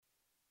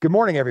Good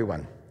morning,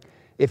 everyone.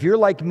 If you're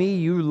like me,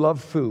 you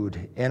love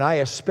food, and I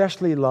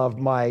especially love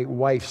my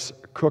wife's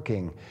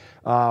cooking.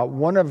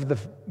 One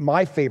of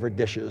my favorite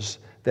dishes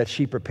that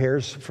she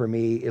prepares for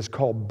me is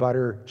called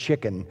butter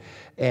chicken,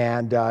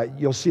 and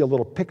you'll see a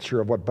little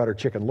picture of what butter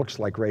chicken looks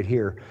like right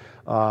here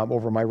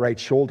over my right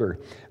shoulder.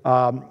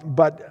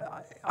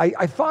 But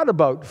I thought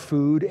about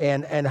food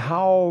and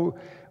how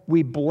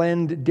we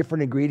blend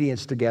different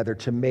ingredients together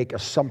to make a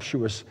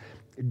sumptuous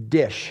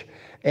dish.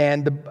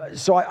 And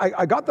so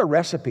I got the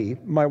recipe,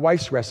 my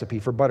wife's recipe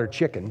for butter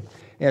chicken,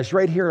 and it's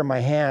right here in my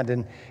hand.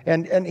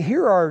 And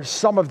here are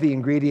some of the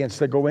ingredients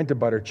that go into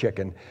butter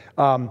chicken.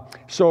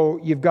 So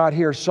you've got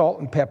here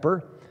salt and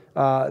pepper.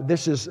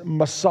 This is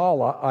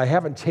masala. I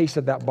haven't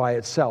tasted that by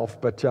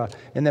itself, but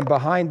and then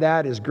behind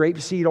that is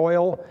grapeseed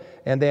oil,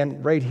 and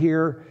then right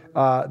here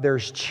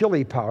there's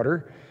chili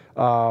powder,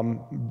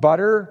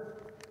 butter,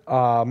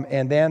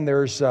 and then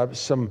there's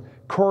some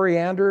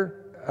coriander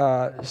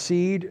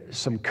seed,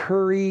 some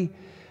curry.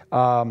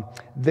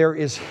 There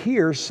is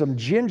here some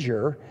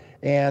ginger,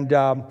 and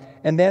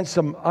then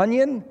some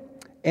onion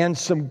and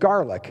some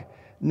garlic.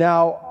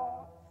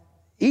 Now,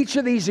 each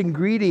of these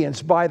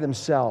ingredients by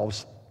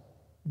themselves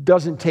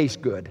doesn't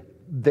taste good.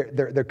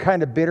 They're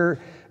kind of bitter,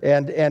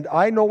 and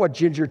I know what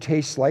ginger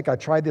tastes like. I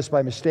tried this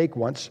by mistake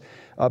once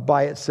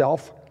by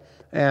itself,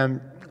 and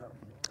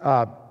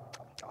I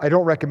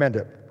don't recommend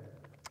it.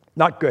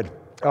 Not good.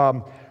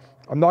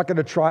 I'm not going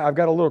to try. I've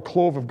got a little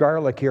clove of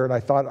garlic here, and I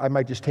thought I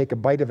might just take a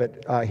bite of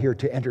it here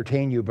to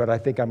entertain you, but I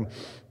think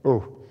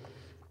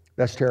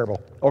that's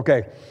terrible.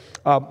 Okay.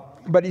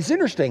 But it's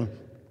interesting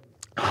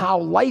how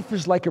life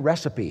is like a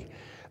recipe.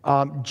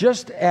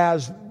 Just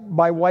as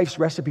my wife's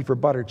recipe for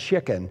butter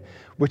chicken,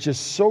 which is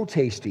so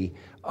tasty,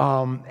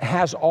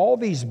 has all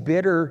these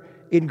bitter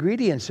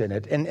ingredients in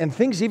it, and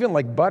things even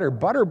like butter.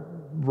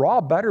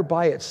 Raw butter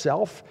by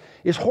itself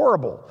is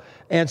horrible.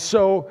 And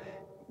so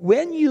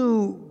when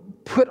you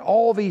put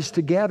all these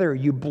together,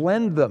 you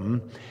blend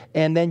them,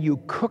 and then you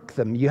cook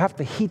them. You have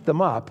to heat them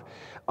up,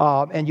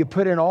 and you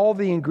put in all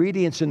the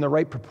ingredients in the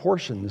right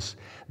proportions.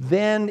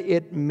 Then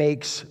it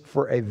makes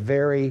for a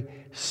very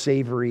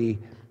savory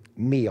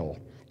meal.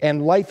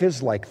 And life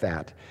is like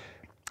that.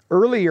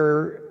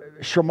 Earlier,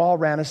 Shamal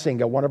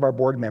Ranasinghe, one of our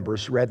board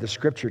members, read the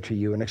scripture to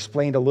you and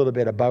explained a little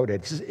bit about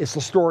it. It's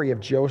the story of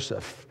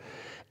Joseph.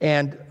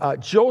 And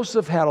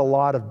Joseph had a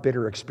lot of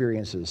bitter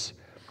experiences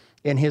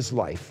in his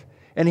life.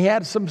 And he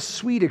had some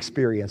sweet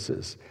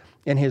experiences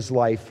in his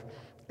life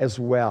as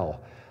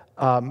well.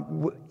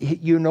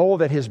 You know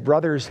that his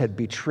brothers had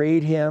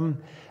betrayed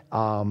him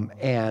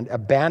and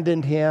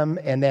abandoned him,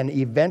 and then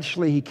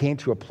eventually he came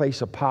to a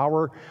place of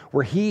power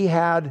where he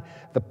had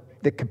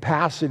the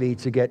capacity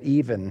to get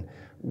even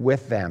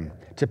with them,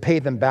 to pay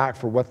them back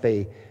for what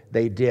they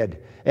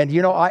did. And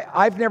you know,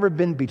 I've never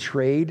been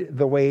betrayed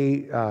the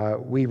way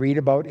we read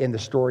about in the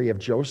story of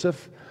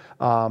Joseph,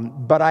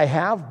 but I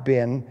have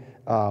been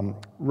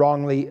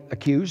wrongly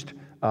accused.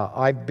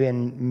 I've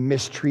been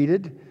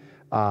mistreated.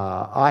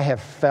 I have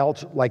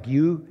felt like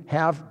you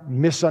have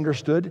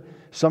misunderstood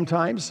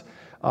sometimes.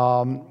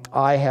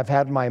 I have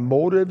had my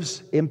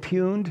motives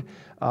impugned.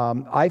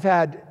 I've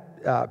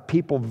had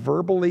people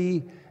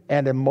verbally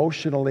and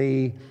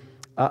emotionally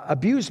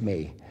abuse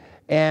me.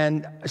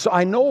 And so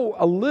I know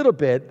a little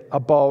bit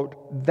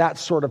about that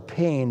sort of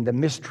pain, the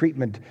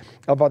mistreatment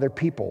of other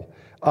people.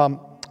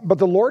 But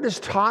the Lord has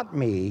taught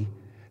me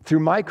through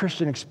my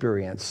Christian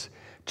experience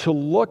to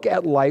look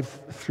at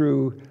life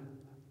through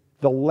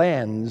the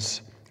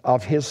lens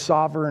of His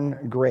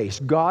sovereign grace.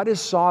 God is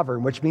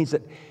sovereign, which means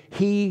that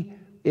He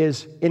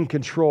is in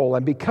control.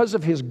 And because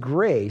of His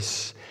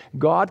grace,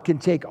 God can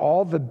take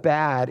all the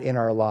bad in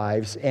our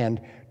lives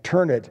and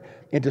turn it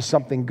into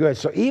something good.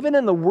 So even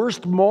in the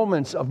worst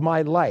moments of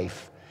my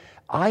life,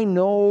 I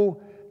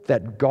know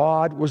that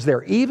God was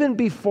there. Even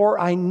before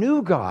I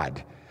knew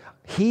God,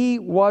 He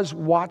was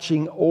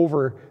watching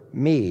over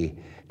me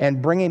and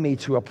bringing me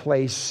to a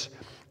place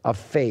of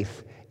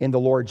faith in the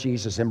Lord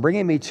Jesus, and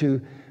bringing me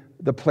to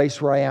the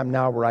place where I am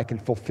now, where I can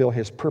fulfill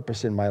His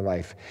purpose in my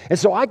life. And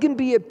so I can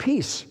be at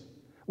peace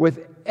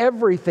with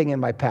everything in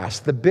my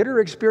past, the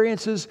bitter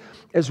experiences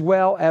as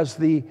well as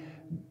the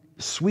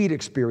sweet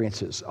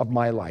experiences of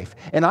my life.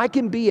 And I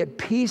can be at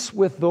peace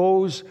with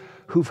those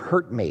who've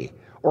hurt me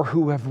or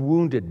who have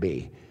wounded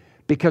me,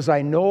 because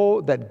I know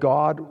that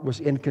God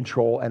was in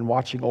control and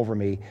watching over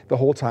me the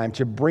whole time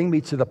to bring me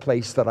to the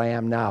place that I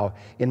am now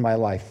in my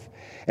life.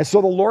 And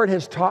so the Lord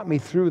has taught me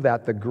through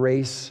that the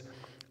grace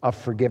of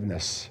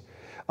forgiveness.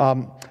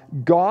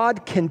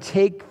 God can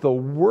take the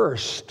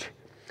worst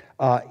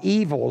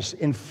evils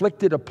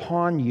inflicted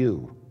upon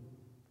you,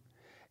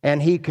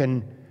 and He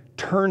can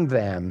turn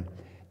them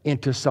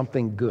into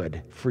something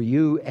good for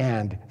you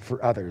and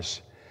for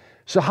others.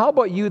 So how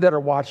about you that are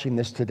watching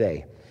this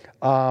today?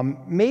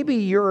 Maybe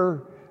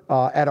you're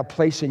at a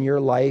place in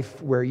your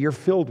life where you're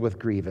filled with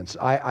grievance.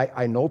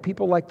 I know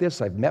people like this.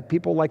 I've met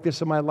people like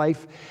this in my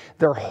life.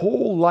 Their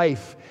whole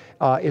life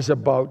is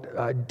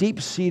about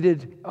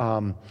deep-seated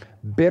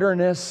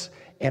bitterness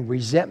and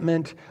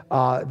resentment.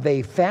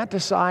 They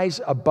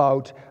fantasize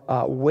about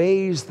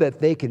ways that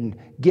they can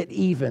get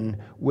even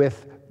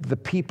with the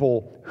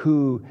people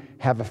who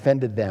have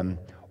offended them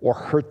or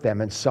hurt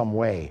them in some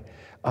way.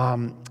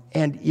 And,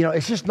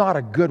 it's just not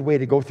a good way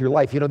to go through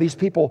life. These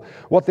people,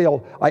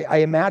 I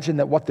imagine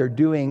that what they're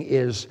doing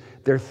is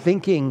they're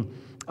thinking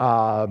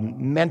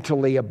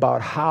mentally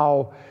about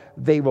how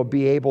they will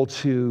be able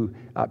to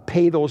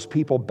pay those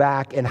people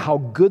back and how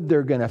good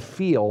they're going to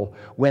feel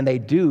when they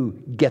do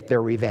get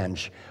their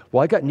revenge.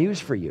 Well, I got news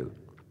for you.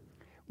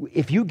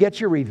 If you get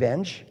your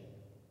revenge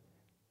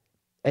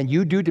and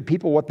you do to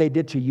people what they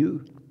did to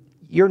you,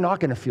 you're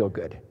not going to feel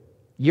good.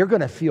 You're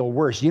going to feel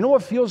worse. You know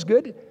what feels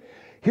good?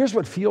 Here's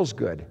what feels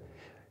good.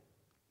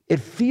 It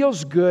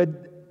feels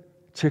good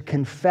to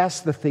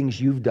confess the things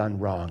you've done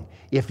wrong.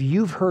 If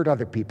you've hurt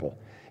other people,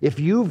 if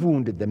you've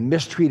wounded them,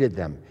 mistreated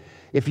them,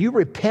 if you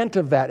repent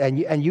of that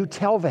and you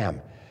tell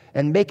them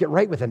and make it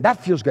right with them,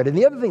 that feels good. And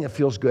the other thing that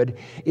feels good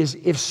is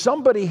if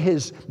somebody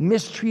has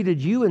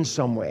mistreated you in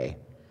some way,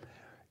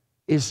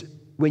 is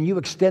when you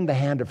extend the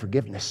hand of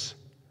forgiveness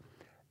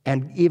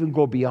and even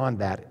go beyond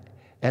that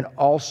and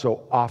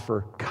also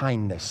offer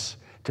kindness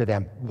to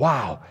them.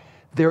 Wow,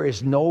 there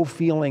is no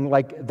feeling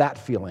like that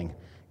feeling.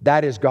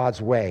 That is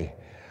God's way.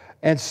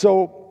 And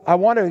so I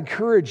want to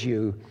encourage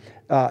you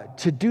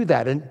to do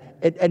that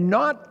and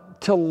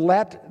not to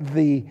let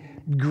the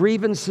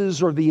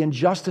grievances or the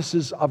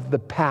injustices of the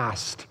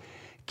past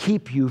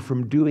keep you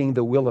from doing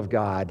the will of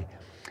God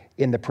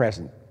in the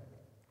present.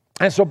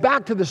 And so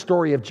back to the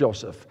story of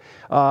Joseph.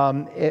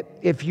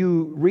 If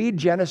you read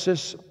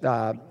Genesis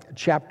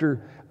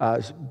chapter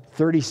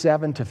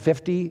 37 to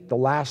 50, the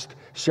last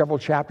several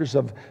chapters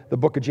of the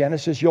book of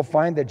Genesis, you'll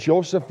find that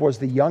Joseph was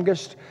the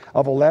youngest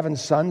of 11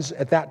 sons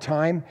at that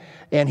time,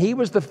 and he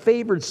was the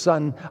favored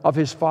son of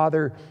his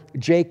father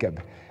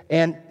Jacob.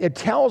 And it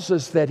tells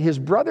us that his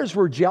brothers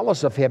were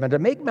jealous of him, and to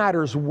make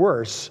matters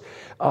worse,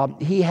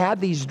 he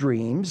had these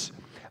dreams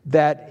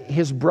that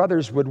his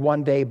brothers would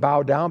one day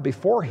bow down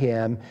before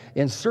him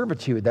in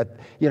servitude. That,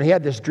 he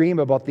had this dream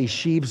about these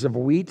sheaves of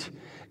wheat,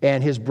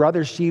 and his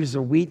brother's sheaves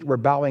of wheat were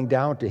bowing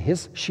down to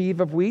his sheaf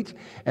of wheat,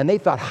 and they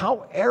thought,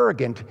 how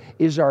arrogant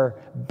is our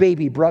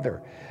baby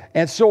brother?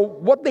 And so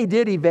what they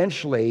did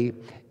eventually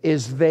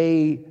is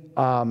they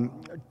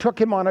took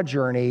him on a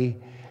journey,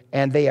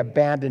 and they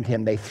abandoned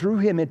him. They threw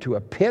him into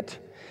a pit,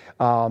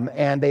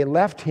 and they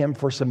left him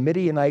for some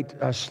Midianite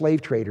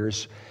slave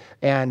traders,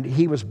 and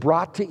he was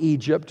brought to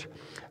Egypt,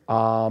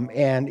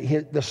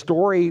 and the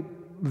story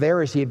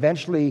there is he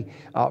eventually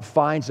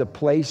finds a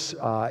place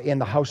in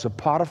the house of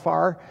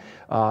Potiphar,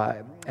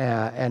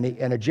 an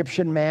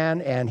Egyptian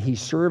man, and he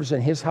serves in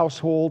his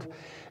household.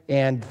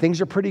 And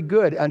things are pretty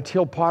good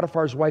until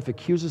Potiphar's wife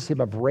accuses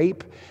him of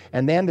rape.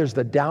 And then there's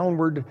the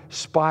downward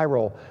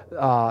spiral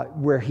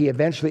where he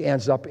eventually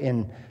ends up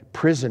in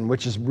prison,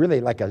 which is really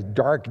like a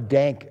dark,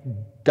 dank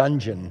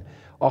dungeon,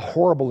 a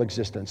horrible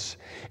existence.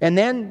 And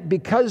then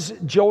because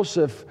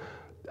Joseph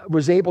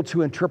was able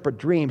to interpret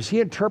dreams, he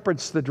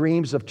interprets the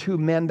dreams of two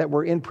men that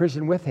were in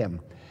prison with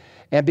him.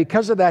 And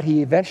because of that,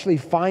 he eventually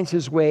finds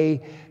his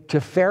way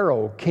to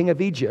Pharaoh, king of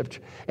Egypt,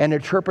 and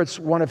interprets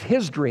one of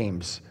his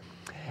dreams.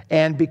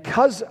 And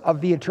because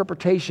of the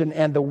interpretation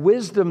and the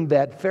wisdom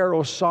that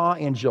Pharaoh saw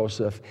in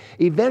Joseph,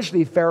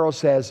 eventually Pharaoh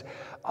says,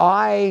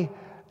 I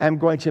am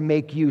going to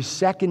make you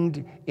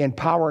second in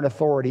power and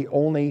authority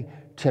only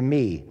to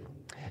me.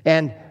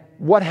 And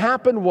what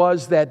happened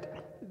was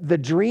that the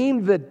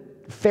dream that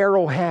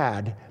Pharaoh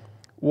had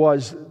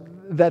was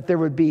that there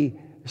would be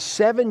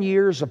 7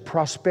 years of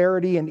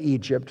prosperity in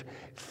Egypt,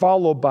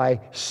 followed by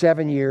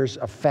 7 years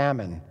of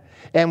famine.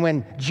 And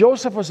when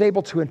Joseph was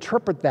able to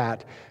interpret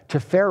that to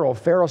Pharaoh,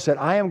 Pharaoh said,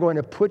 I am going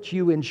to put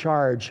you in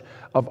charge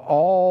of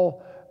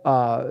all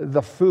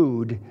the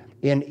food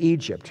in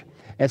Egypt.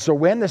 And so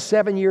when the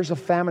 7 years of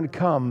famine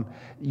come,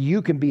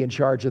 you can be in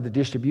charge of the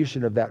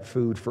distribution of that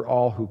food for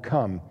all who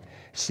come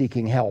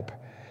seeking help.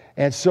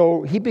 And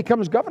so he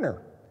becomes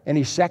governor, and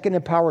he's second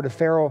in power to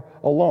Pharaoh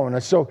alone.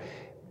 And so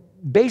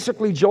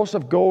basically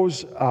Joseph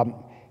goes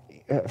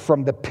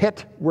from the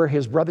pit where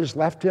his brothers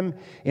left him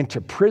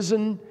into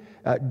prison,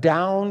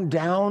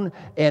 down,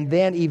 and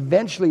then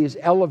eventually is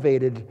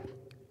elevated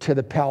to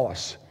the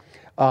palace.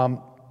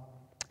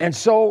 And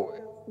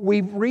so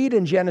we read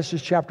in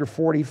Genesis chapter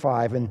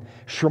 45, and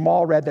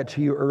Shamal read that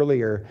to you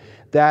earlier,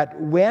 that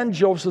when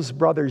Joseph's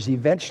brothers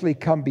eventually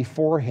come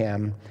before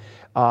him,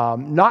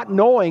 not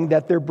knowing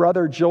that their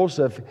brother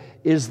Joseph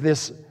is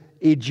this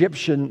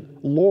Egyptian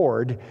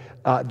lord,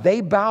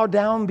 they bow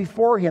down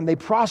before him. They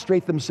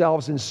prostrate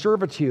themselves in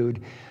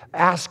servitude,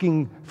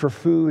 asking for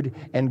food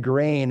and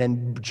grain.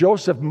 And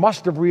Joseph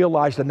must have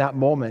realized in that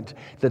moment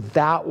that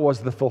that was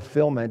the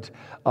fulfillment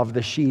of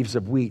the sheaves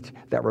of wheat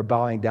that were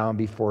bowing down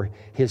before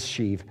his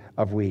sheaf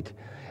of wheat.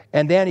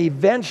 And then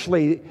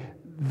eventually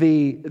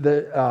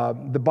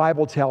the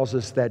Bible tells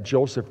us that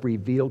Joseph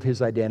revealed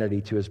his identity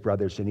to his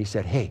brothers, and he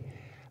said, hey,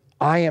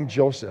 I am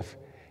Joseph,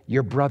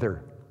 your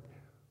brother,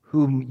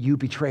 whom you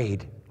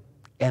betrayed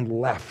and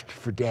left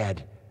for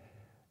dead.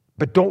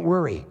 But don't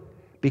worry,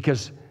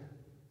 because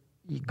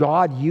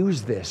God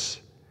used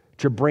this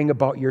to bring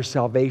about your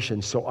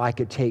salvation so I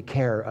could take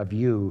care of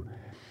you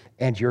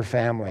and your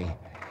family.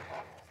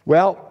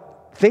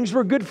 Well, things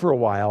were good for a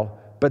while,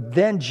 but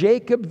then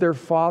Jacob, their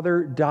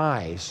father,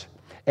 dies.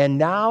 And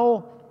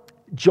now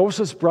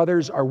Joseph's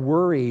brothers are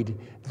worried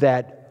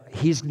that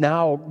he's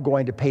now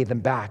going to pay them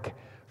back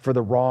for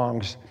the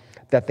wrongs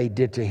that they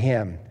did to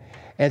him.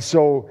 And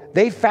so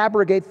they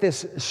fabricate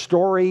this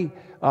story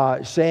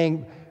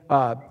saying,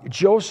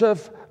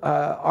 Joseph,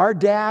 our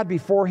dad,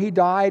 before he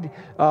died,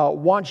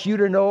 wants you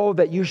to know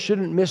that you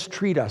shouldn't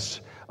mistreat us,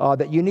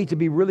 that you need to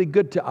be really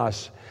good to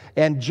us.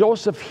 And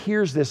Joseph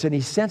hears this, and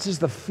he senses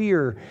the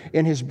fear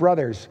in his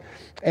brothers.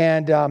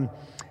 And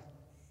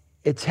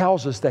it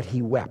tells us that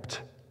he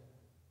wept.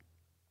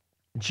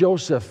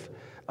 Joseph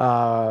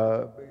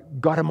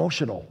got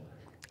emotional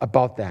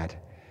about that.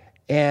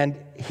 And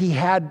he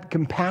had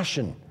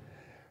compassion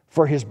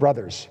for his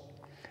brothers.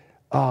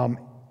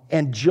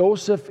 And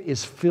Joseph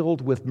is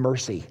filled with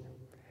mercy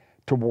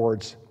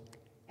towards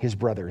his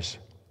brothers.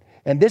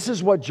 And this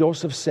is what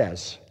Joseph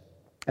says,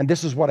 and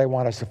this is what I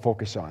want us to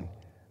focus on.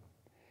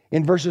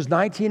 In verses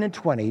 19 and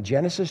 20,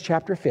 Genesis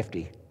chapter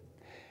 50,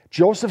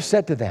 Joseph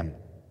said to them,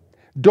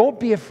 "Don't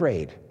be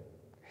afraid.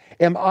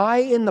 Am I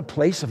in the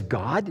place of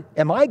God?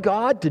 Am I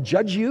God to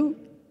judge you?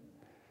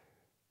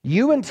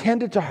 You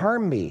intended to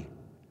harm me,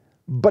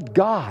 but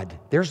God,"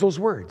 there's those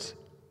words,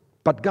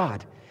 "but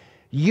God.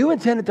 You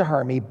intended to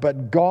harm me,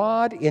 but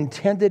God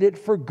intended it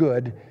for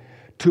good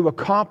to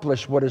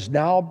accomplish what is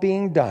now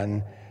being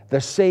done,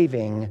 the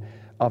saving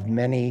of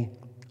many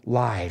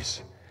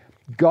lives."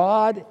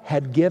 God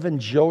had given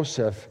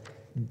Joseph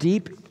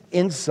deep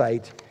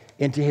insight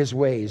into his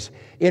ways.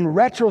 In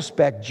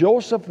retrospect,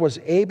 Joseph was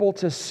able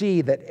to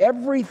see that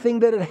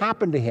everything that had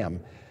happened to him,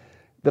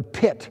 the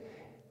pit,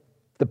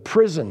 the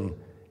prison,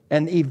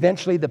 and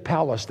eventually the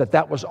palace,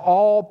 that was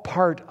all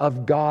part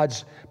of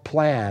God's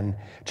plan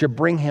to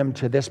bring him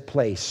to this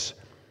place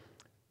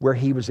where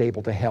he was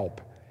able to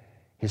help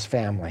his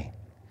family.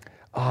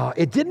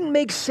 It didn't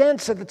make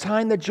sense at the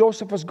time that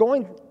Joseph was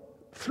going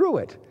through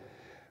it.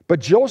 But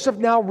Joseph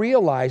now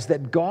realized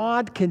that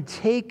God can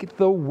take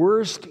the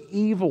worst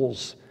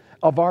evils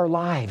of our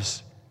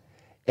lives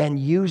and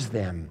use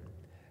them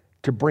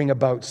to bring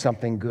about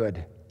something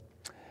good.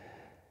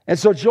 And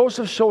so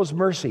Joseph shows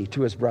mercy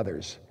to his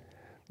brothers.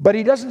 But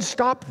he doesn't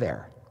stop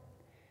there.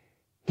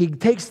 He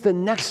takes the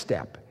next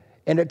step.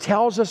 And it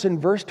tells us in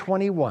verse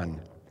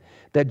 21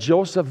 that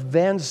Joseph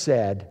then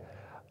said,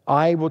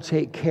 "I will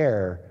take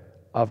care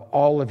of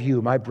all of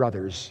you, my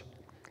brothers,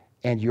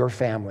 and your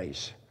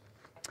families."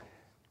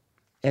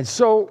 And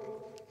so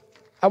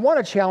I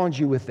want to challenge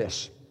you with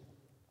this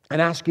and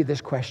ask you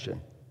this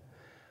question.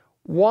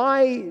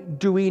 Why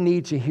do we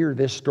need to hear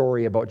this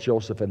story about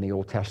Joseph in the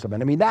Old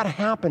Testament? I mean, that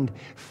happened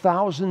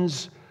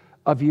thousands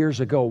of years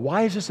ago.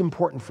 Why is this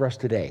important for us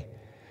today?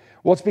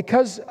 Well, it's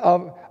because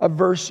of a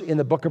verse in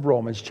the book of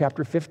Romans,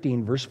 chapter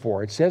 15, verse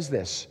 4. It says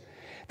this,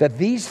 that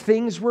these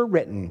things were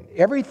written,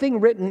 everything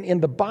written in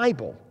the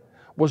Bible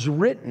was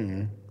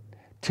written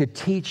to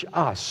teach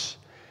us,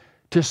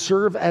 to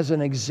serve as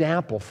an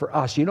example for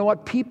us. You know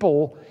what?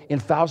 People in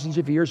thousands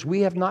of years,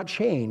 we have not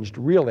changed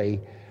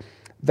really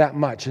that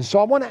much. And so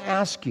I want to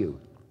ask you,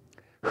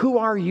 who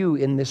are you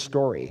in this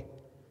story?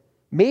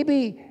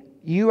 Maybe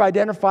you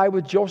identify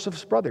with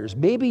Joseph's brothers.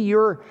 Maybe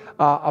you're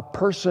a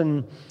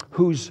person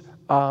who's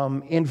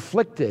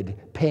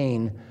inflicted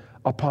pain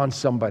upon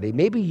somebody.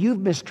 Maybe you've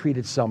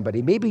mistreated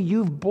somebody. Maybe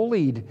you've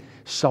bullied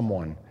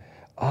someone.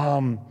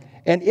 And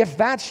if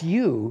that's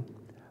you,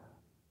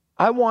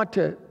 I want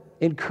to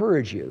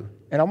encourage you,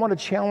 and I want to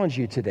challenge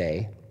you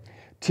today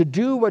to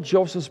do what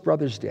Joseph's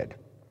brothers did.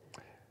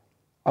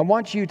 I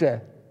want you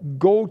to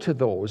go to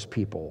those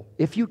people,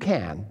 if you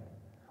can,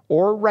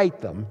 or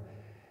write them,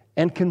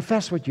 and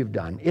confess what you've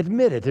done.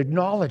 Admit it,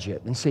 acknowledge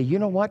it, and say, you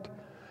know what?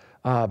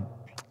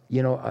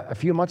 A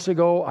few months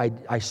ago,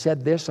 I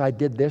said this, I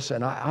did this,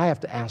 and I have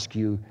to ask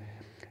you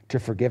to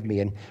forgive me.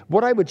 And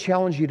what I would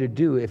challenge you to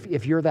do,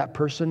 if you're that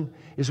person,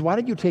 is why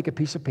don't you take a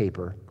piece of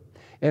paper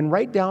and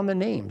write down the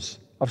names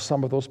of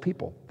some of those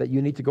people that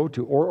you need to go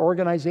to, or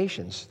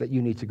organizations that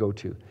you need to go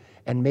to,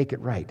 and make it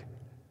right.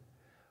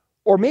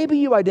 Or maybe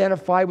you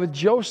identify with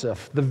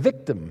Joseph, the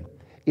victim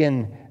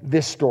in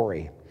this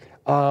story.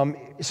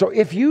 So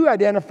if you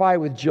identify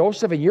with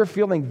Joseph and you're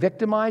feeling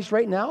victimized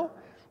right now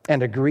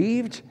and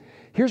aggrieved,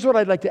 here's what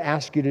I'd like to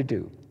ask you to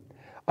do.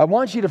 I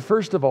want you to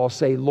first of all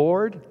say,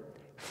 Lord,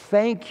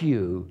 thank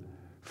you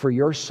for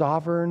your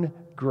sovereign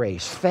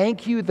grace.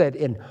 Thank you that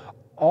in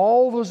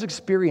all those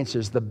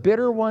experiences, the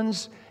bitter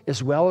ones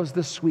as well as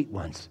the sweet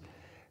ones,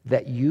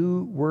 that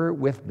you were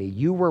with me.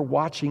 You were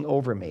watching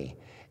over me.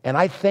 And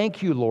I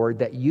thank you, Lord,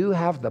 that you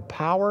have the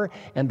power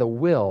and the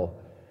will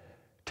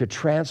to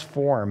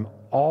transform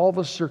all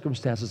the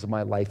circumstances of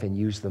my life and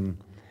use them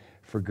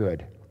for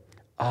good.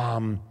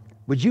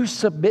 Would you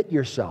submit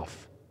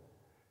yourself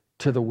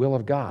to the will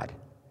of God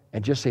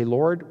and just say,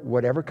 Lord,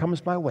 whatever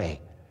comes my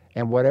way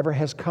and whatever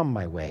has come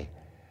my way,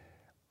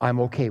 I'm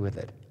okay with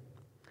it.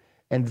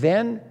 And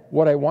then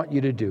what I want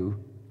you to do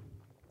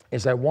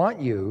is I want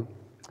you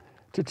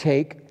to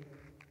take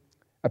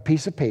a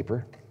piece of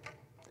paper,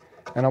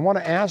 and I want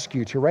to ask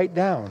you to write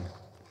down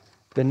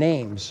the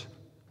names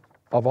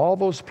of all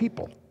those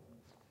people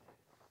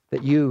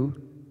that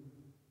you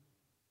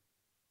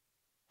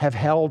have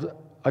held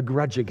a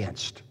grudge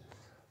against,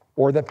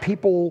 or the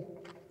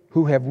people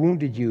who have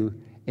wounded you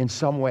in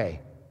some way.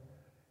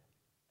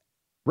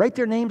 Write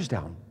their names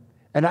down,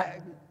 and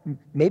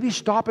maybe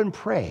stop and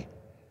pray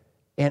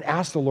and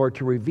ask the Lord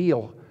to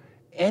reveal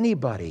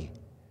anybody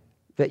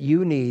that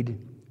you need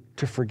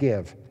to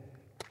forgive.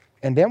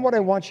 And then what I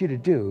want you to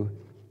do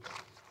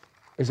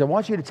is I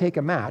want you to take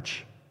a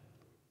match.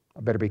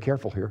 I better be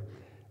careful here.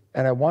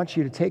 And I want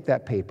you to take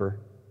that paper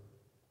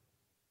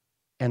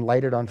and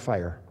light it on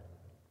fire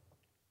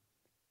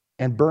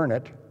and burn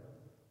it.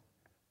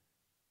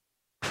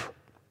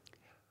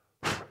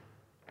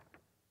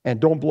 And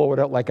don't blow it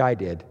out like I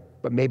did,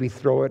 but maybe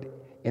throw it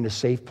in a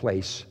safe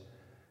place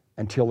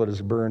until it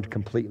is burned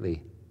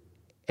completely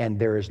and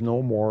there is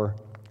no more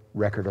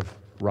record of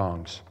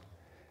wrongs.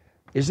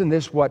 Isn't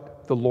this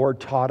what the Lord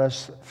taught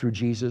us through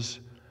Jesus,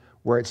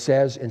 where it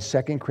says in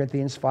 2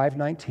 Corinthians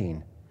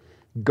 5:19,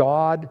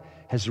 God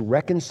has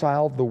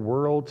reconciled the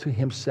world to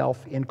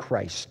himself in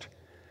Christ,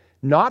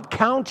 not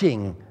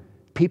counting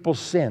people's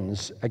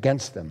sins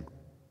against them.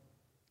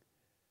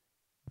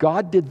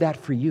 God did that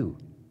for you,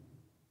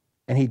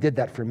 and he did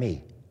that for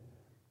me.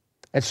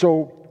 And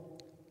so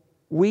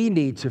we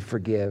need to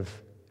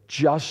forgive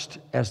just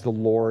as the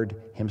Lord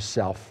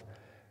himself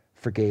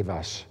forgave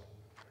us.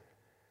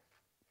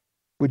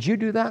 Would you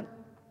do that?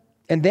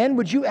 And then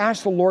would you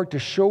ask the Lord to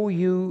show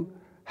you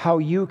how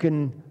you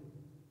can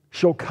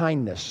show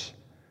kindness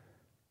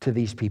to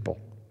these people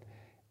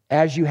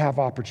as you have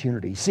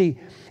opportunity? See,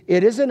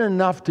 it isn't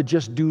enough to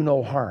just do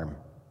no harm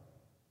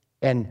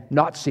and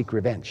not seek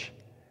revenge,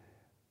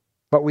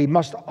 but we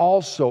must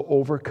also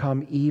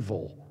overcome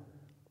evil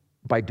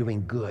by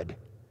doing good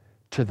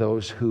to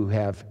those who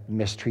have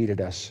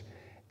mistreated us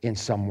in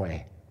some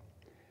way.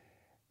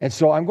 And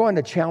so I'm going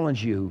to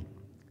challenge you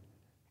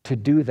to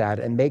do that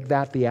and make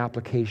that the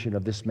application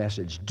of this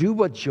message. Do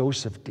what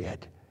Joseph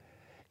did,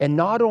 and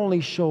not only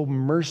show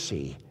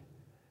mercy,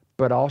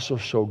 but also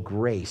show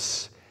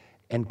grace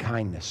and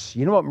kindness.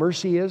 You know what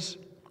mercy is?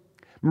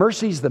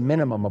 Mercy is the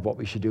minimum of what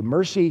we should do.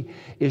 Mercy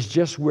is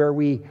just where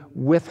we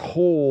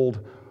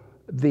withhold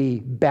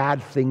the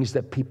bad things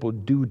that people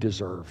do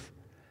deserve.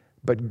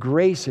 But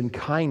grace and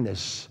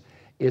kindness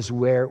is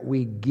where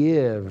we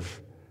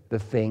give the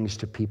things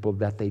to people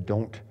that they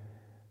don't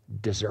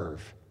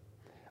deserve.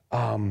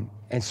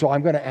 And so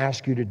I'm going to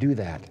ask you to do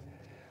that.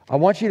 I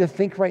want you to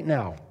think right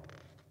now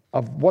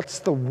of what's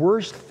the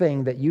worst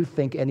thing that you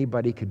think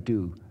anybody could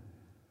do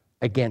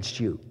against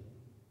you,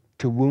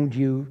 to wound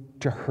you,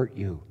 to hurt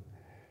you.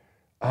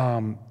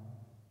 Can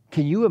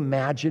you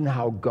imagine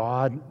how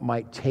God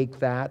might take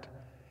that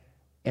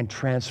and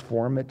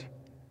transform it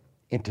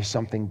into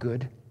something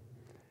good?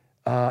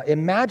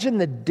 Imagine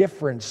the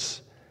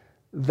difference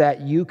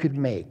that you could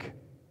make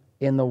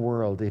in the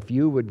world if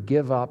you would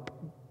give up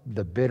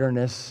the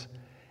bitterness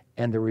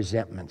and the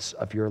resentments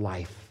of your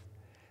life.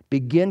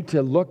 Begin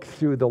to look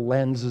through the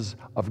lenses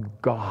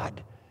of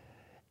God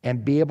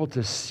and be able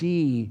to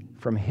see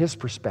from his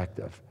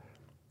perspective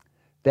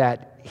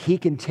that he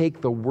can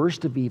take the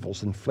worst of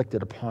evils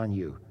inflicted upon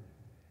you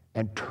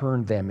and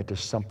turn them into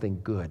something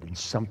good and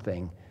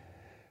something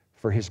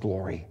for his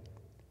glory.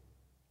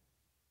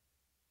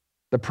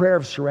 The prayer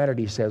of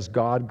serenity says,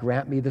 God,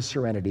 grant me the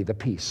serenity, the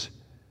peace,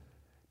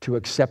 to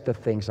accept the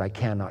things I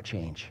cannot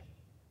change.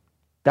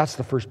 That's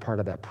the first part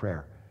of that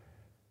prayer.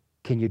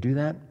 Can you do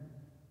that?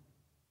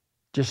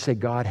 Just say,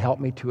 God, help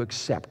me to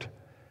accept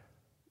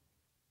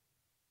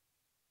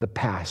the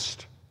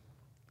past,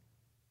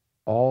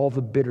 all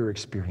the bitter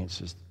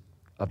experiences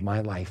of my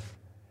life.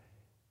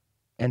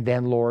 And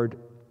then, Lord,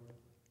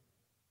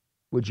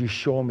 would you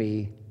show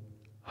me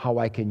how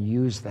I can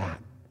use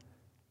that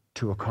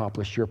to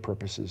accomplish your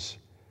purposes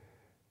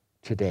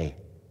today?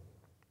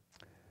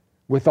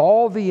 With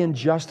all the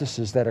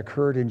injustices that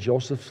occurred in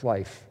Joseph's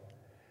life,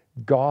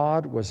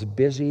 God was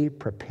busy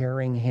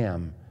preparing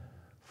him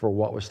for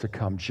what was to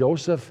come.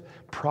 Joseph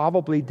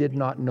probably did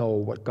not know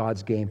what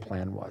God's game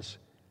plan was.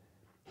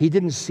 He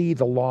didn't see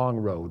the long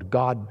road.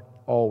 God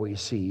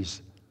always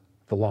sees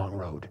the long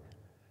road.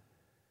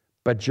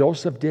 But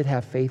Joseph did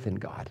have faith in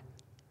God.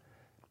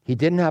 He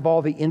didn't have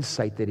all the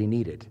insight that he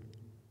needed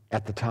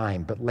at the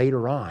time, but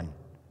later on,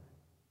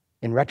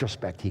 in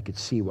retrospect, he could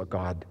see what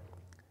God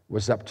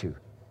was up to.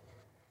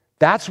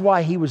 That's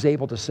why he was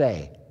able to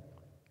say,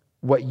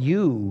 what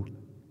you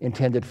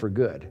intended for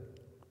good,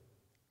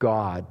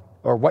 God,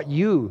 or what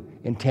you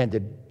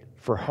intended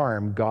for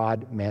harm,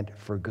 God meant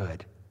for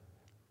good.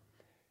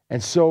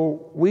 And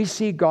so we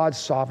see God's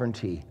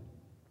sovereignty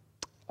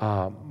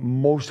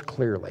most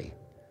clearly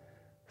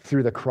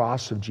through the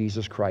cross of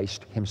Jesus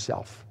Christ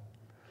himself.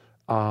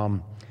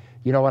 When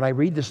I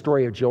read the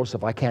story of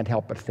Joseph, I can't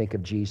help but think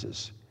of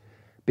Jesus,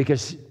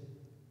 because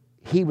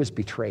he was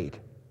betrayed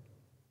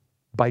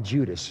by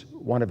Judas,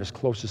 one of his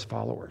closest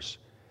followers.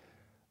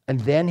 And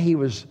then he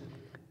was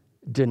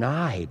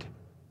denied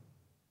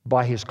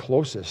by his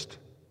closest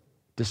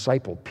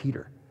disciple,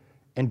 Peter,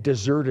 and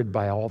deserted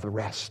by all the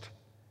rest.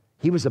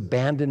 He was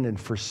abandoned and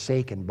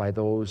forsaken by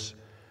those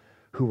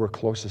who were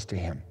closest to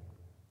him.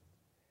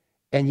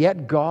 And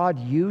yet God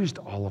used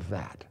all of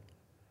that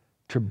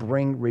to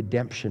bring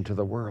redemption to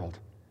the world.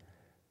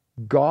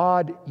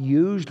 God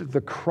used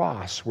the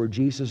cross where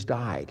Jesus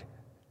died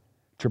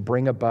to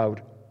bring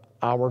about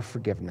our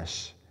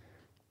forgiveness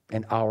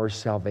and our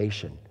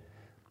salvation.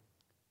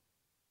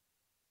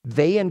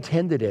 They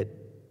intended it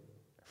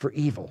for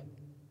evil,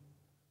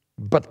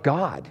 but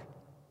God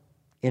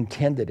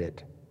intended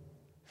it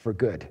for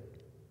good.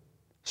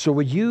 So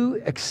would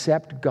you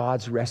accept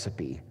God's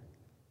recipe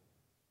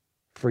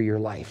for your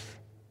life?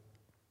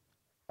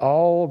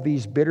 All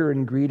these bitter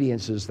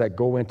ingredients that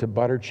go into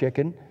butter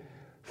chicken,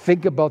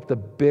 think about the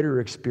bitter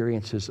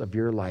experiences of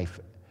your life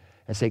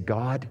and say,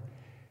 God,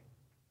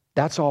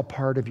 that's all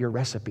part of your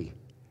recipe.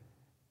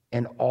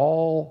 And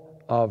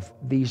all of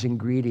these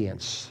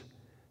ingredients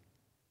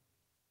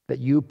that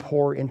you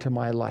pour into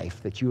my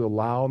life, that you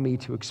allow me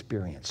to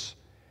experience,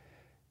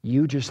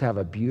 you just have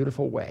a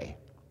beautiful way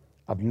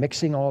of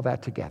mixing all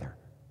that together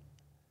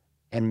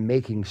and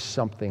making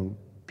something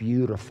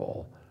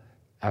beautiful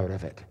out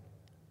of it.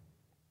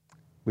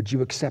 Would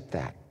you accept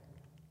that?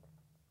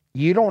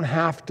 You don't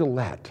have to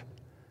let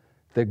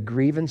the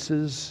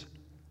grievances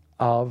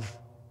of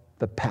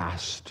the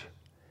past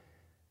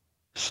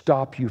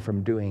stop you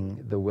from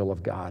doing the will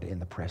of God in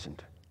the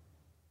present.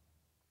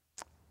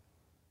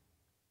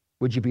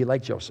 Would you be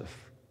like Joseph?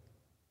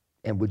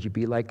 And would you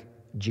be like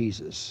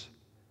Jesus?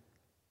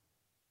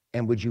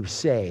 And would you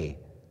say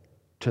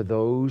to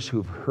those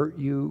who've hurt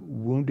you,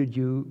 wounded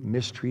you,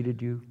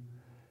 mistreated you,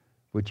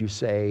 would you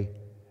say,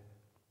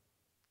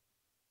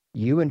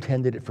 you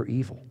intended it for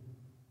evil,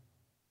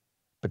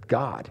 but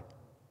God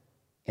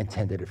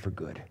intended it for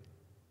good.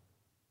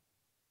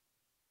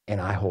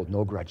 And I hold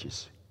no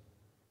grudges.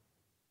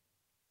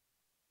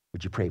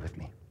 Would you pray with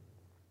me?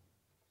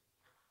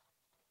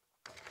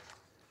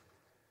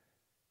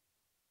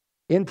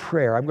 In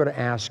prayer, I'm going to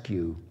ask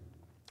you,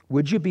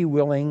 would you be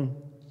willing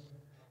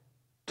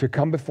to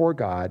come before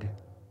God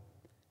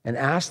and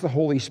ask the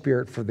Holy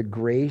Spirit for the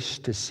grace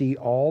to see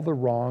all the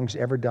wrongs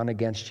ever done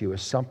against you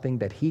as something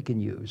that He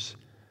can use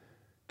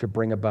to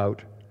bring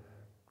about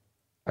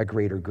a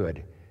greater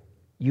good?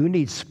 You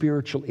need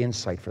spiritual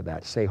insight for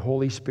that. Say,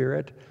 Holy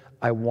Spirit,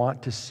 I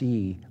want to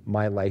see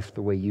my life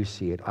the way you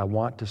see it. I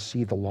want to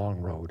see the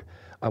long road.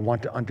 I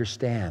want to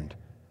understand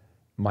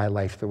my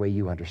life the way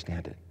you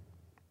understand it.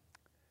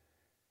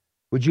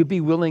 Would you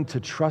be willing to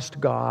trust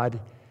God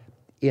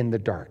in the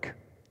dark?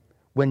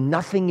 When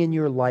nothing in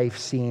your life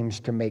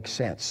seems to make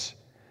sense,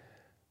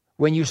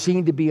 when you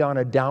seem to be on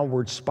a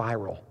downward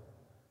spiral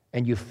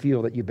and you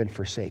feel that you've been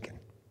forsaken,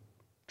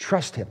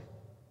 trust Him.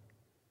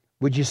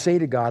 Would you say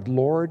to God,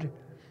 Lord,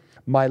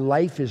 my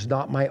life is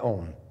not my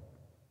own.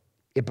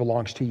 It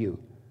belongs to you.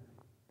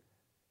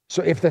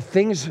 So if the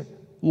things,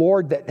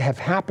 Lord, that have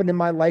happened in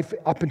my life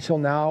up until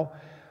now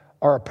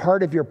are a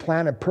part of your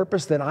plan and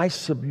purpose, then I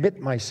submit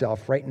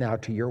myself right now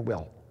to your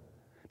will.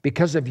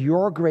 Because of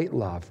your great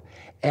love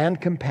and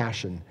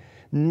compassion,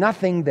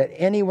 nothing that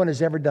anyone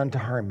has ever done to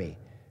harm me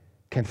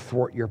can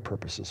thwart your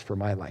purposes for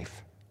my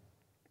life.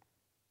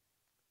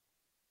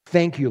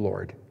 Thank you,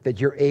 Lord, that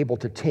you're able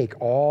to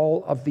take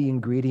all of the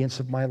ingredients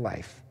of my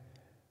life,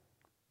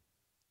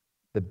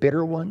 the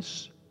bitter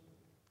ones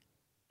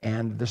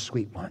and the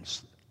sweet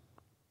ones,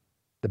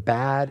 the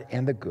bad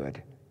and the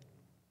good,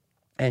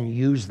 and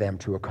use them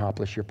to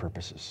accomplish your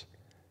purposes.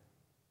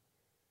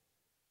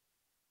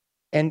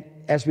 And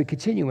as we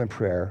continue in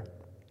prayer,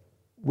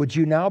 would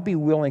you now be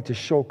willing to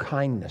show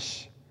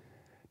kindness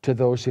to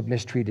those who've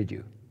mistreated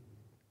you,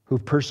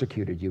 who've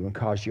persecuted you and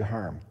caused you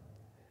harm?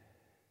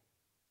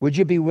 Would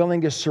you be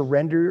willing to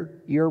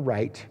surrender your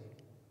right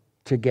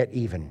to get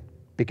even?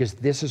 Because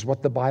this is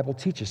what the Bible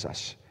teaches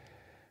us.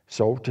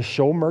 So to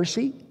show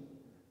mercy,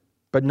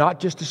 but not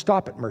just to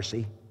stop at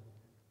mercy,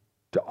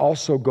 to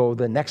also go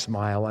the next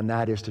mile, and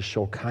that is to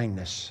show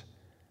kindness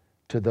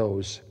to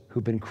those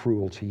who've been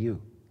cruel to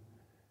you.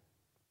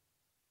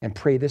 And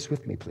pray this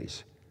with me,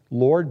 please.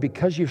 Lord,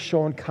 because you've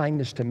shown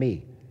kindness to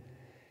me,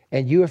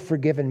 and you have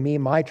forgiven me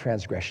my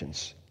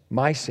transgressions,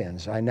 my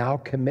sins, I now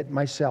commit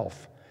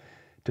myself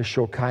to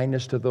show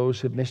kindness to those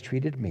who've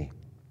mistreated me.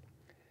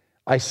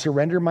 I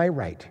surrender my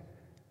right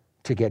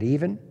to get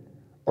even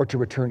or to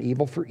return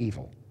evil for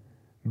evil.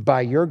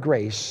 By your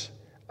grace,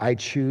 I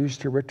choose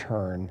to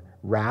return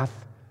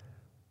wrath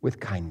with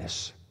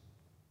kindness.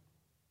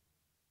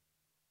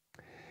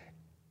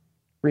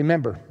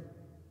 Remember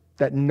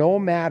that no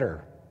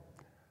matter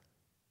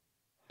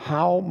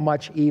how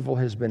much evil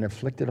has been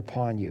inflicted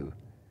upon you,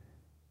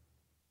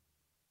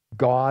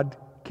 God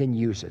can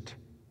use it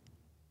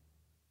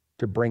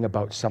to bring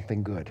about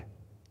something good.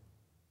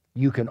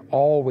 You can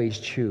always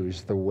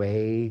choose the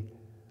way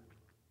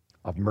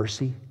of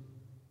mercy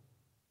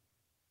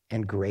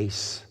and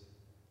grace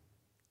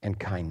and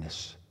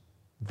kindness.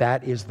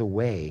 That is the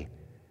way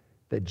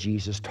that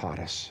Jesus taught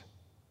us.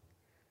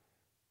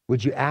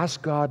 Would you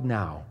ask God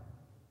now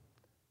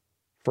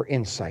for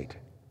insight.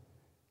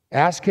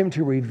 Ask him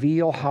to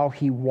reveal how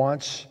he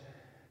wants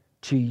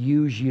to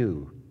use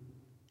you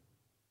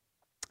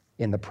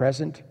in the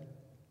present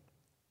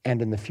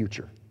and in the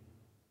future.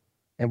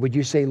 And would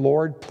you say,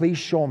 Lord, please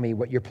show me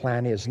what your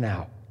plan is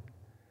now.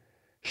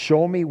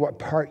 Show me what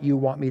part you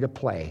want me to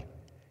play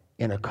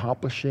in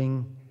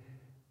accomplishing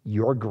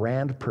your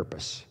grand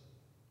purpose.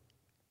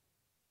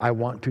 I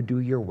want to do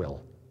your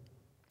will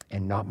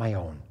and not my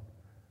own.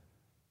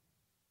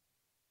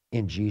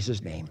 In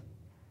Jesus' name,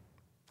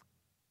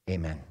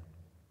 amen.